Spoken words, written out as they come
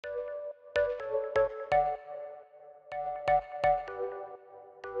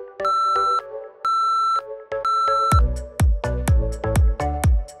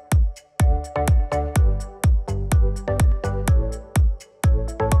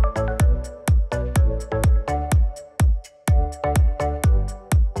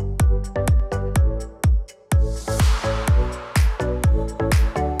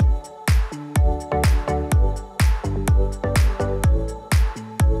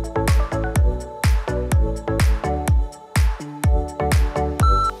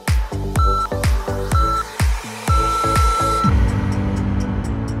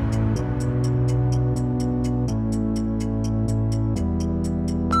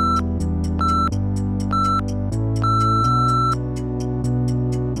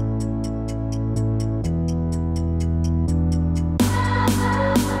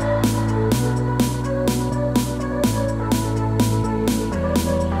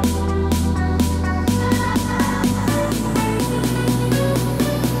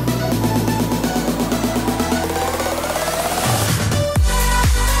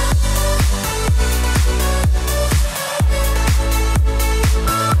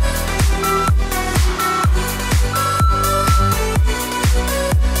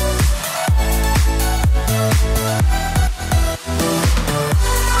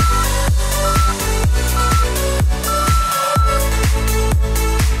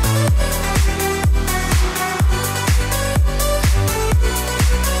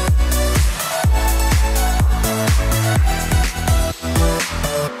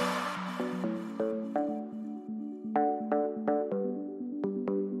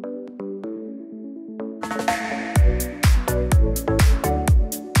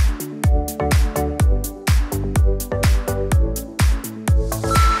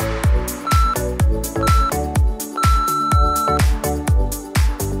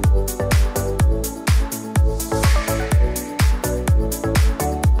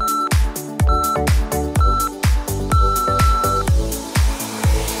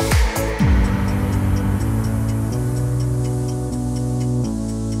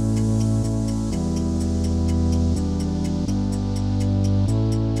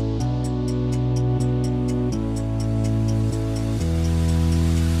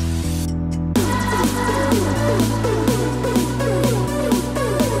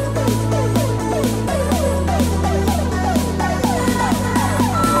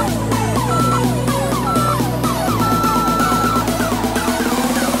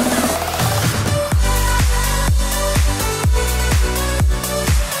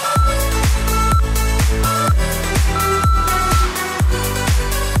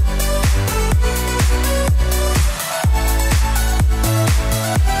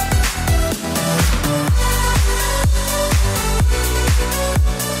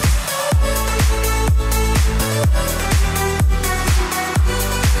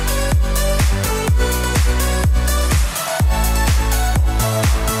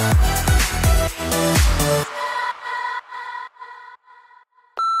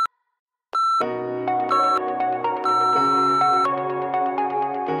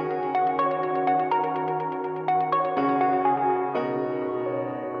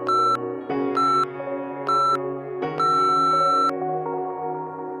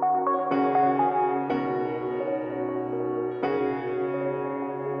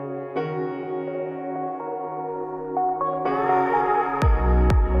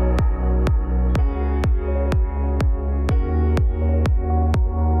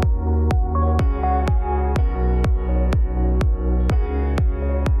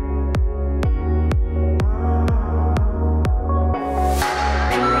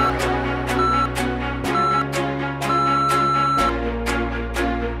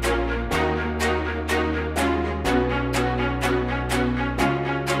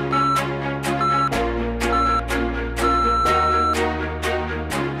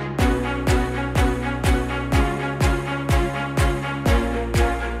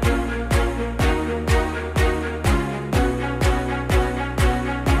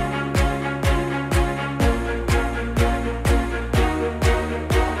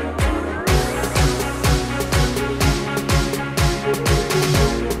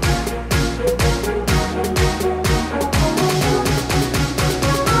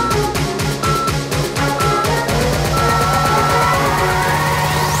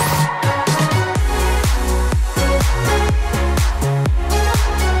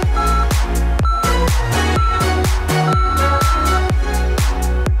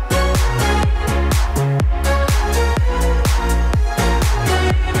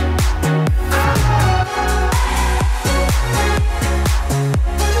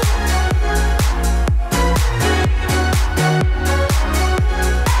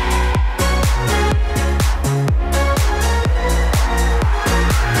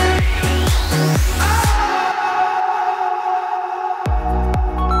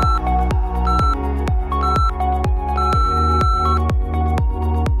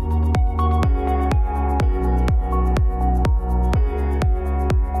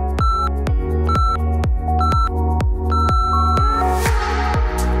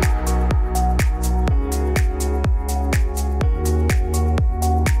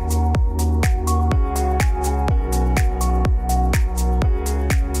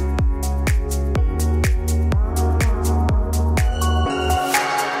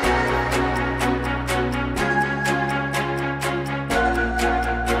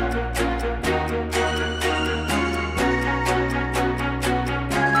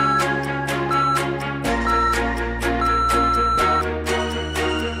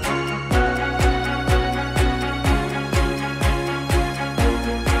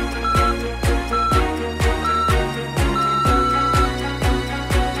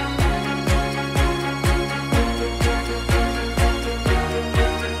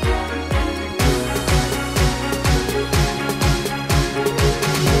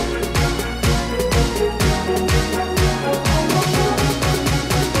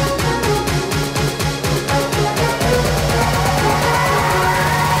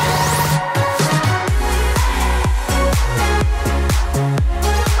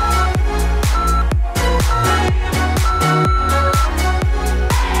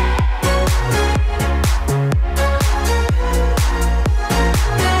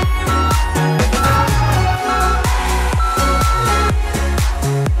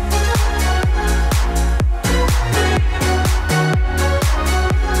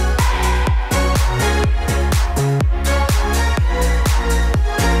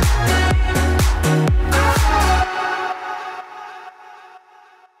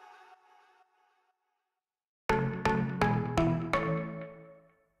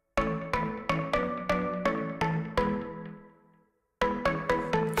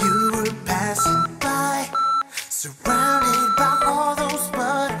Surrounded by all those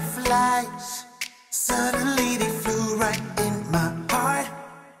butterflies, suddenly they flew right in my heart.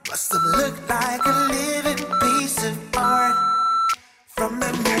 Must have looked like a living piece of art. From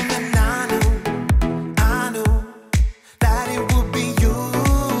that moment I knew that it would be you.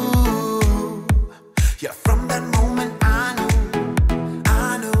 Yeah, from that moment I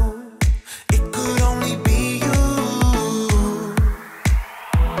knew it could only be you.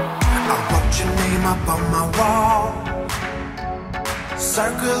 I wrote your name up on my wall,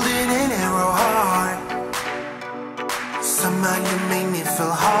 circled in an arrow heart. Somehow you made me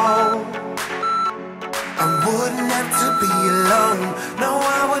feel whole. I wouldn't have to be alone. No,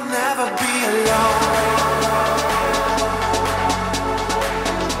 I would never be alone.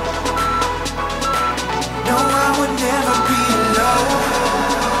 No, I would never be alone.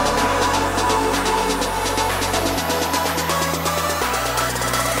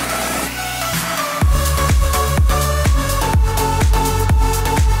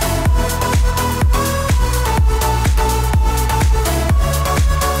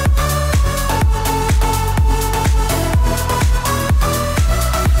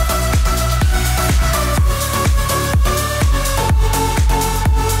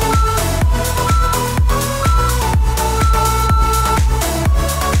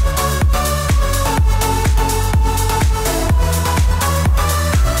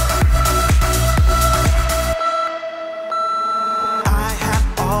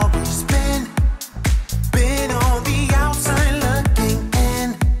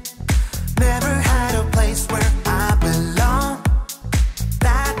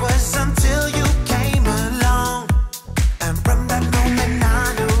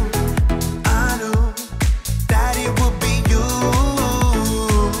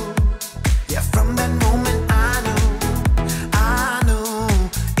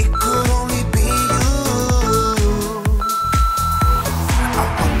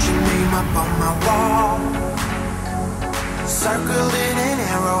 Circled in an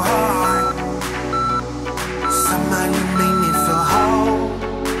arrow heart. Somehow you made me feel whole.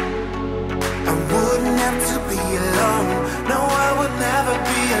 I wouldn't have to be alone. No, I would never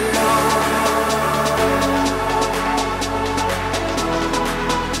be alone.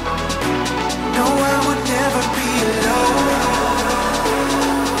 No, I would never be alone.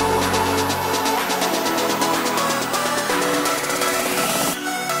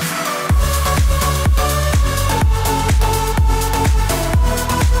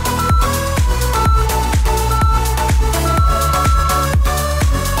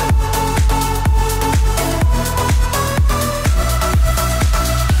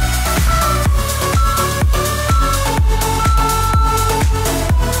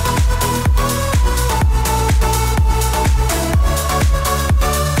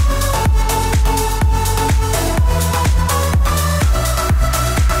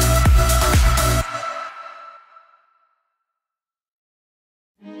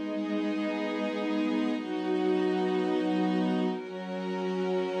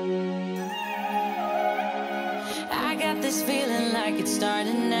 I got this feeling like it's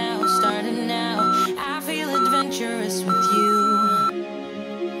starting now, starting now. I feel adventurous with you,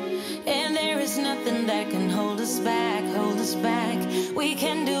 and there is nothing that can hold us back, hold us back. We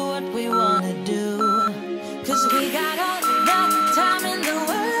can do what we want to do, 'cause we got all the time in the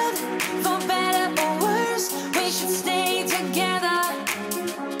world. For better or worse, we should stay together.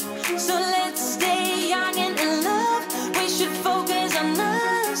 So let's stay young and in love. We should focus on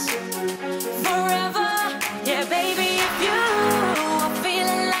us forever. Yeah, baby, if you are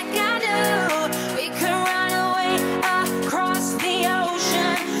feeling like I do, we could run away across the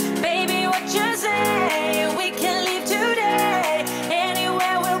ocean. Baby, what you say? We can leave today.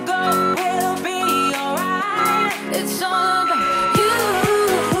 Anywhere we'll go, we'll be alright. It's all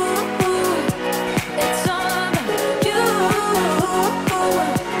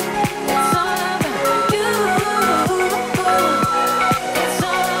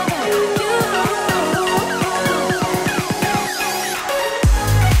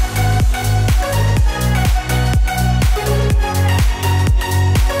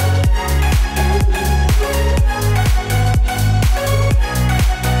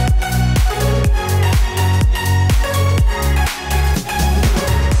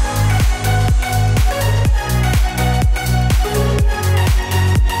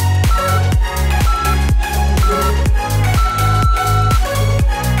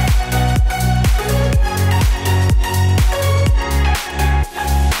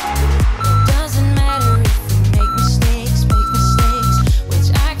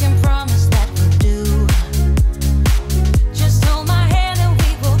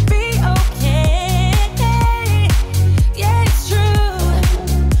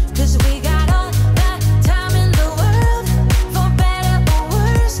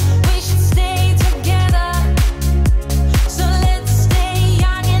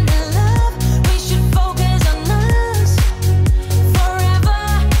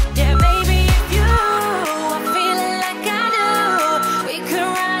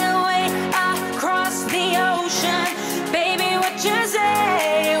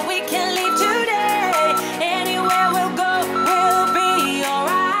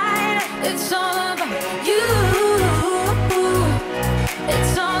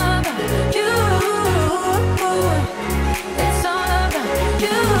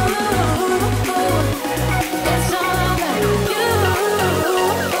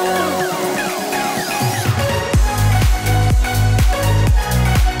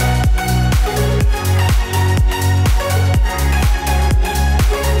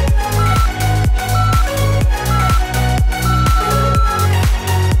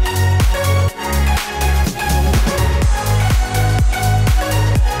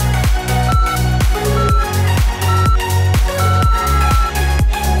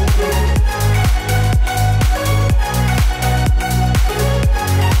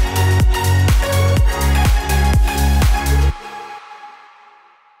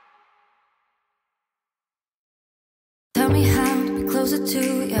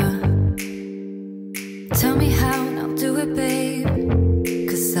yeah. Tell me how and I'll do it, babe.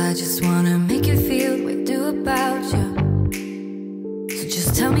 'Cause I just wanna make you feel the way I do about you. So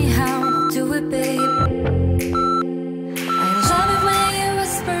just tell me how and I'll do it, babe. I love it when you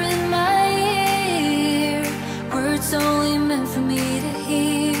whisper in my ear, words only meant for me to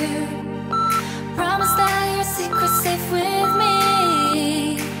hear. Promise that your secret's safe with me.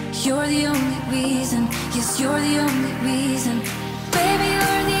 You're the only reason, yes, you're the only reason. Baby,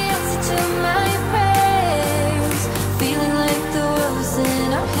 you're the answer to my prayers. Feeling like the world's in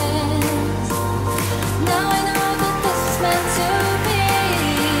our hands. Now I know that this is meant to be.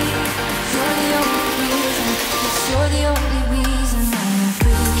 You're the only reason, yes, you're the only reason I'm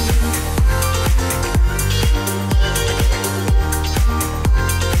free.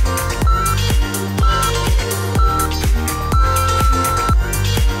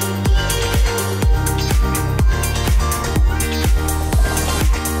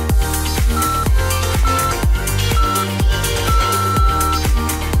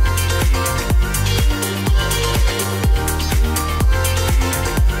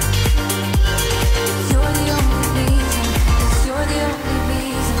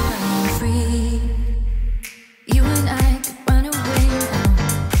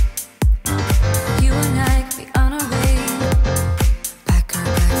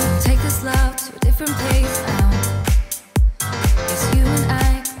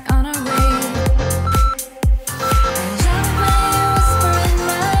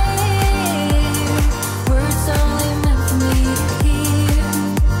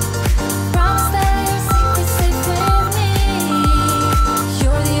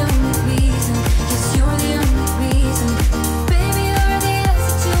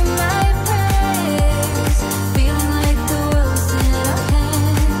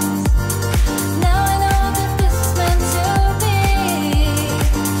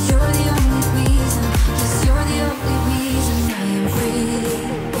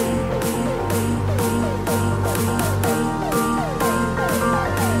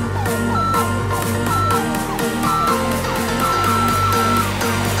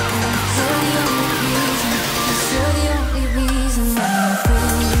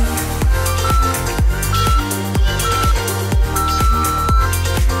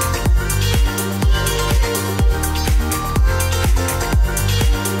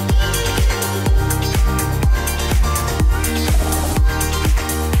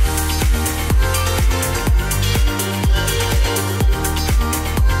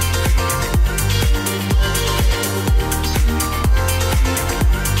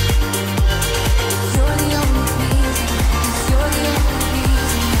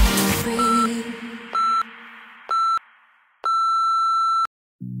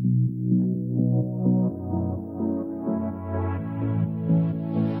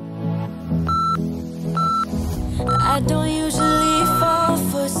 I don't usually fall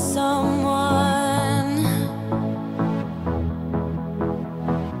for someone.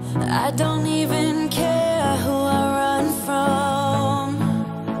 I don't even care who I run from.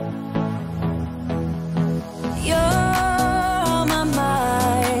 You're on my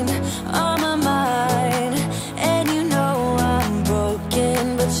mind, and you know I'm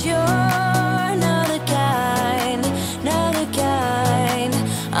broken, but you're not the kind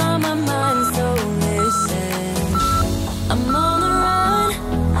on my mind, so listen. I'm on the run,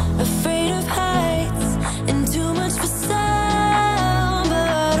 afraid of heights, and too much for sound.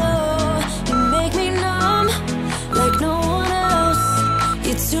 But oh, you make me numb like no one else.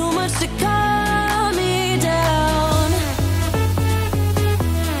 You're too much to calm me down.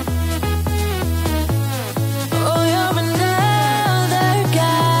 Oh, you're another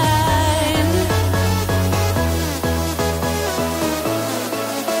kind.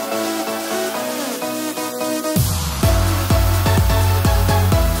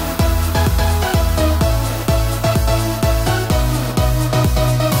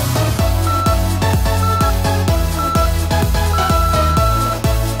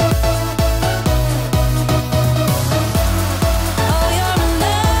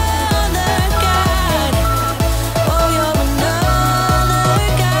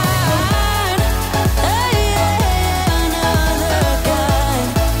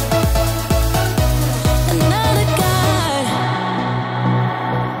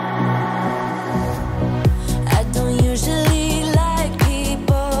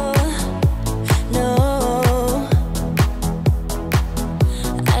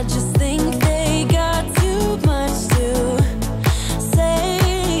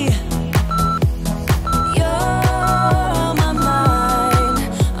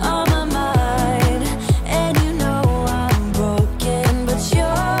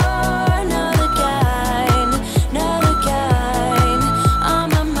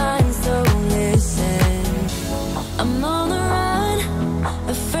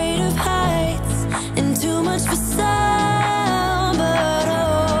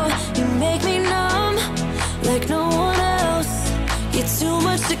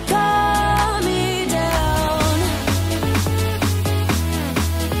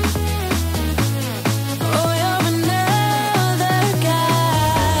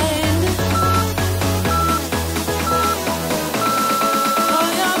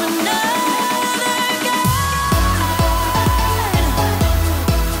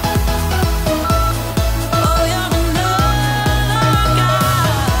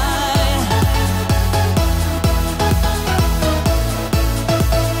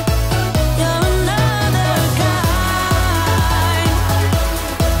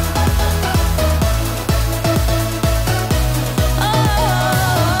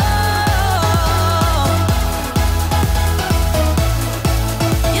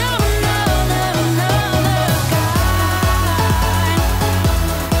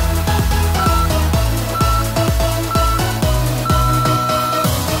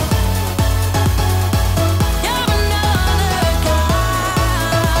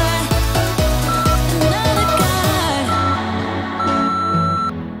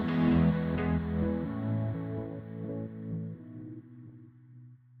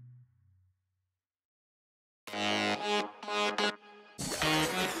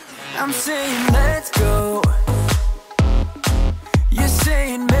 I'm saying let's go. You're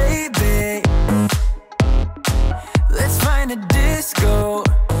saying maybe. Let's find a disco.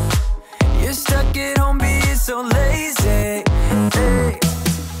 You're stuck at home being so lazy. Hey.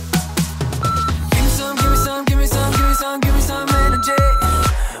 Give me some, give me some, give me some, give me some, give me some energy.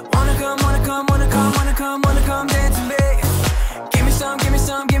 Wanna come, wanna come, wanna come, wanna come, wanna come dance with me. Give me some, give me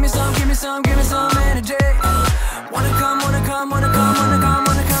some, give me some, give me some, give me some energy. Wanna come, wanna come, wanna come, wanna come,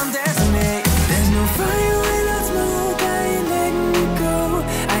 wanna come dance with me. There's no fire without smoke, I ain't letting you go.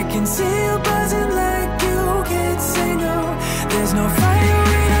 I can see you buzzing like you can't say no. There's no fire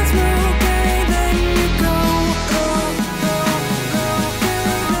without smoke, I ain't letting you go.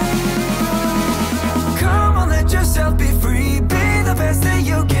 Come on, let yourself be free. Be the best that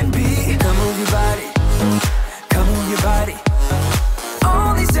you can be. Come move your body, come move your body.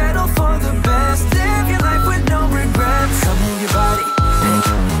 Only settle for the best. Live your life with no regrets. Come move your body, hey,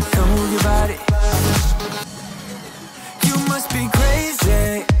 come move your body. You must be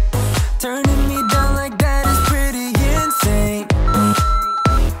crazy. Turning me down like that is pretty insane.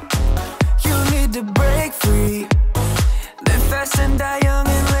 You need to break free. Live fast and die young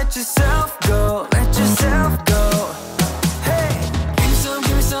and let yourself go. Let yourself go. Hey, give me some,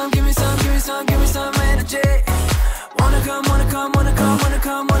 give me some, give me some, give me some, give me some energy. Wanna come, wanna come, wanna come, wanna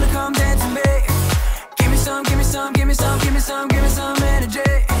come, wanna come dance with me. Give me some, give me some, give me some, give me some, give me some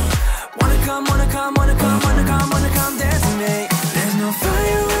energy. Wanna come, wanna come, wanna come, wanna come, wanna come dance with me. There's no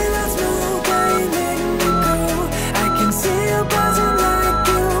fire without smoke, I ain't letting you go. I can see you buzzing like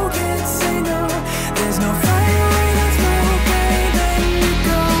you can't say no. There's no fire without smoke, I ain't letting you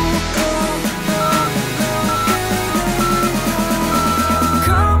go.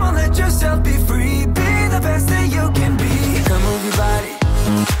 Come on, let yourself be free. Be the best that you can be. Come move your body,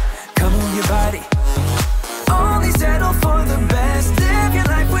 come move your body. Only settle for the best. Live your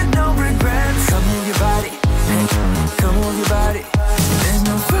life with no regrets. Come move your body, hey, come move your body. There's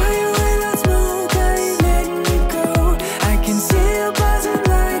no fire without smoke, I ain't letting you go. I can see you buzzing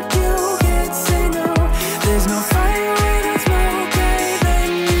like you can't say no. There's no fire without smoke, I ain't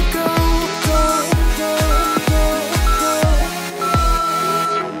letting you go.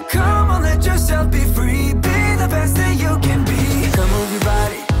 Come on, let yourself be free. Be the best that you can be. Come move your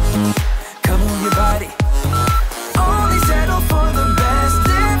body, come move your body. Only settle for the best.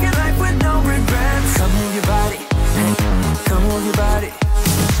 Live your life with no regrets. Come move your body, hey, come move your body.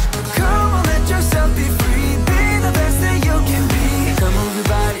 Come on, let yourself be free. Be the best that you can be. Come move your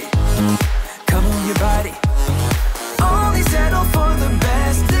body, come move your body. Only settle for the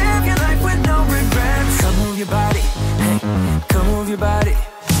best. Live your life with no regrets. Come move your body, hey, come move your body.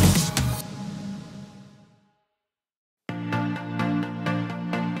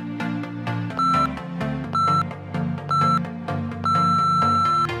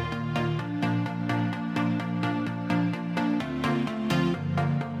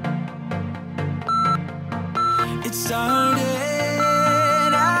 It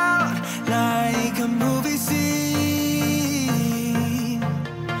started out like a movie scene,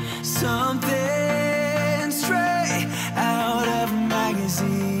 something straight out of a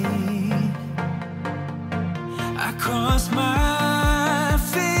magazine. I crossed my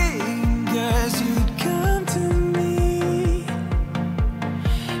fingers you'd come to me.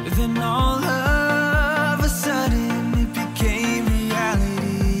 Then all of a sudden it became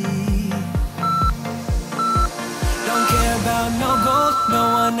reality. Don't care about no gold, no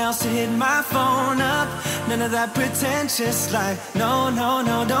one else to hit my phone up. None of that pretentious life. No, no,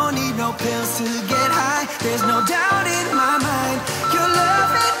 no, don't need no pills to get high. There's no doubt in my mind. Your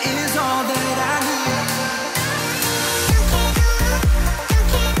love, it is all that I need.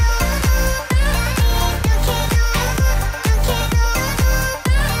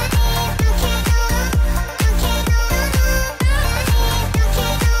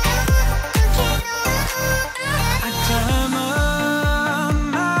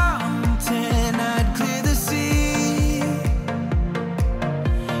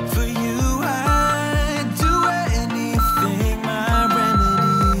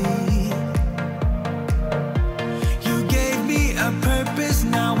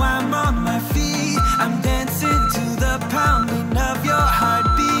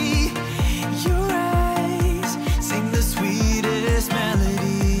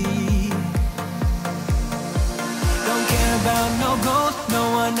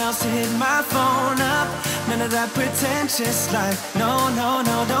 To hit my phone up. None of that pretentious life. No, no,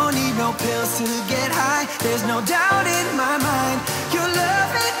 no, don't need no pills to get high. There's no doubt in my mind. Your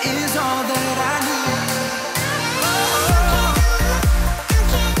love, it is all that I need.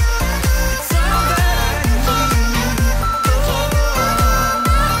 It's all that I need.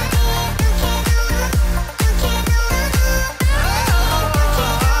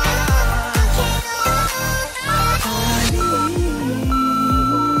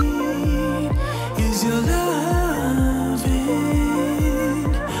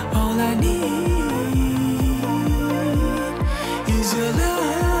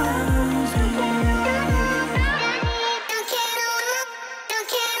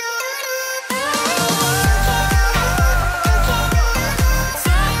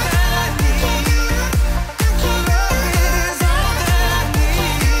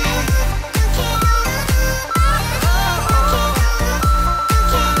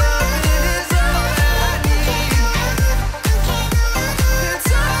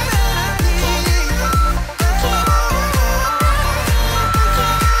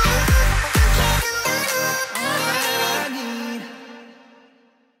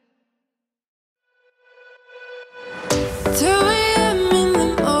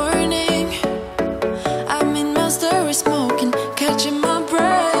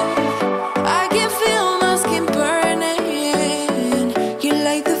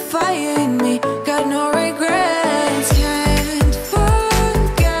 fire in me, got no regrets. Can't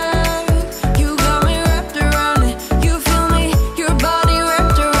forget, you got me wrapped around it. You feel me, your body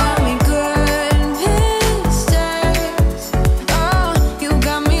wrapped around me. Good mistakes, oh, you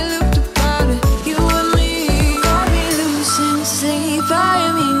got me looped about it. You and me got me losing sleep. I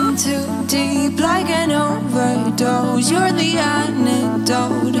am in too deep, like an overdose. You're the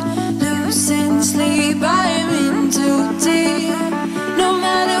antidote. Losing sleep, I am in too deep. No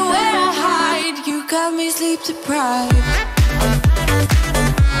matter where I hide, you got me sleep deprived.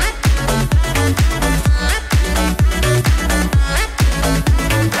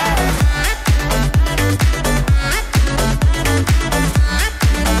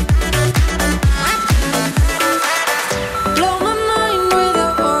 Blow my mind with a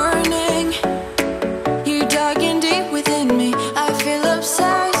warning. You're digging deep within me. I feel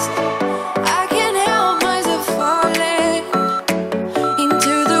obsessed. I can't help myself falling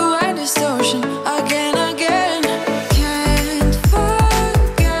into the widest ocean again, again. Can't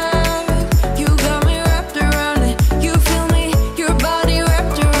forget, you got me wrapped around it. You feel me, your body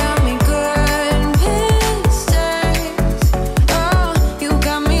wrapped around me. Good mistakes, oh, you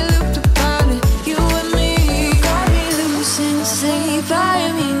got me looped about it. You and me got me losing sleep. I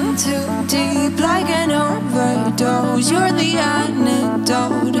am in too deep, like an overdose. You're the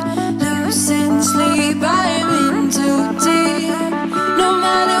antidote. Losing sleep, I am in too deep. No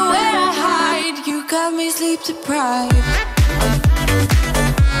matter where I hide, you got me sleep deprived.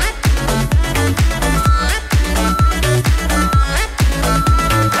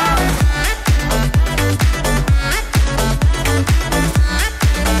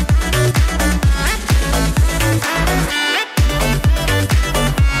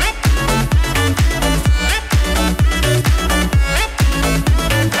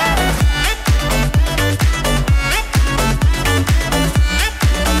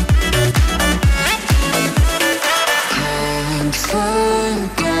 Can't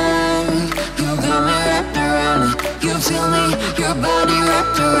forget, you got me wrapped around it. You feel me, your body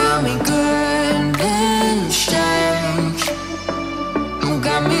wrapped around me. Good mistakes, you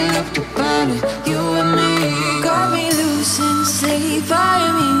got me looked about it. You and me got me losing sleep. I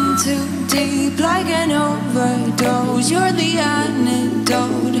am in too deep, like an overdose. You're the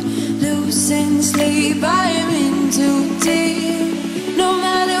antidote. Losing sleep, I am in too deep. No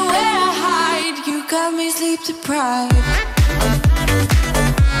matter where I hide, you got me sleep deprived.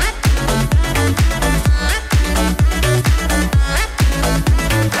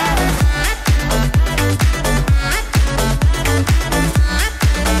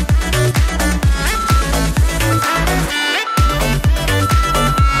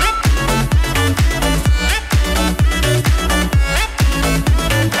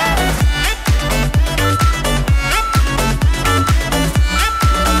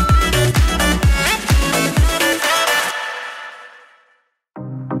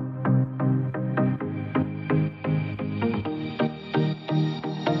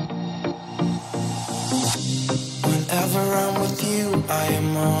 Whenever I'm with you, I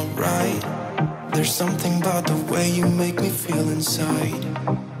am alright. There's something about the way you make me feel inside.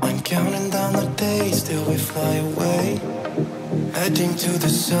 I'm counting down the days till we fly away, heading to the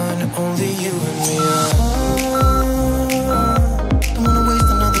sun, only you and me. Don't wanna waste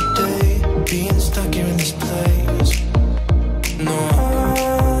another day being stuck here in this place. No,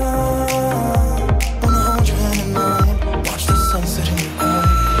 wanna hold your hand in mine, watch the sunset in your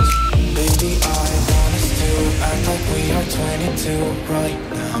eyes. Baby, I want us to act like we are 22 right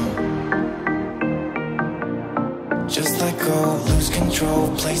now. Just let go, lose control,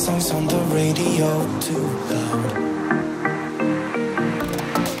 play songs on the radio too loud.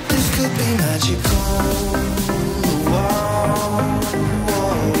 This could be magical. Whoa,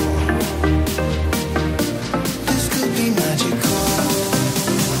 whoa. This could be magical.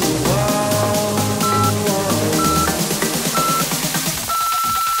 Whoa, whoa.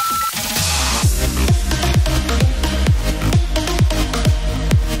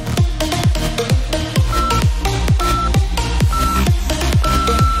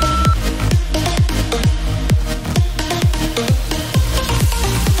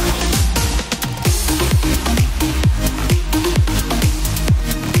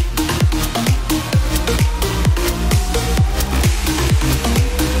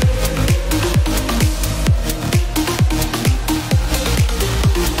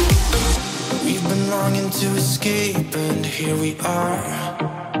 To escape, and here we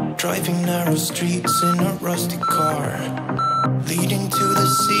are, driving narrow streets in a rusty car, leading to the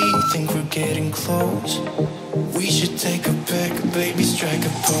sea. Think we're getting close. We should take a pic, baby, strike a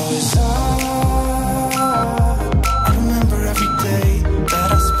pose. I remember every day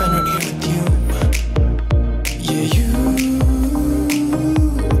that I spent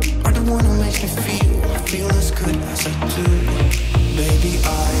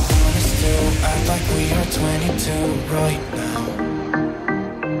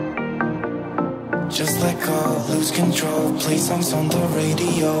Just let go, lose control. Play songs on the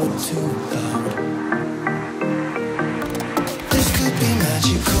radio too loud. This could be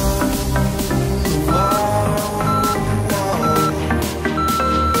magical.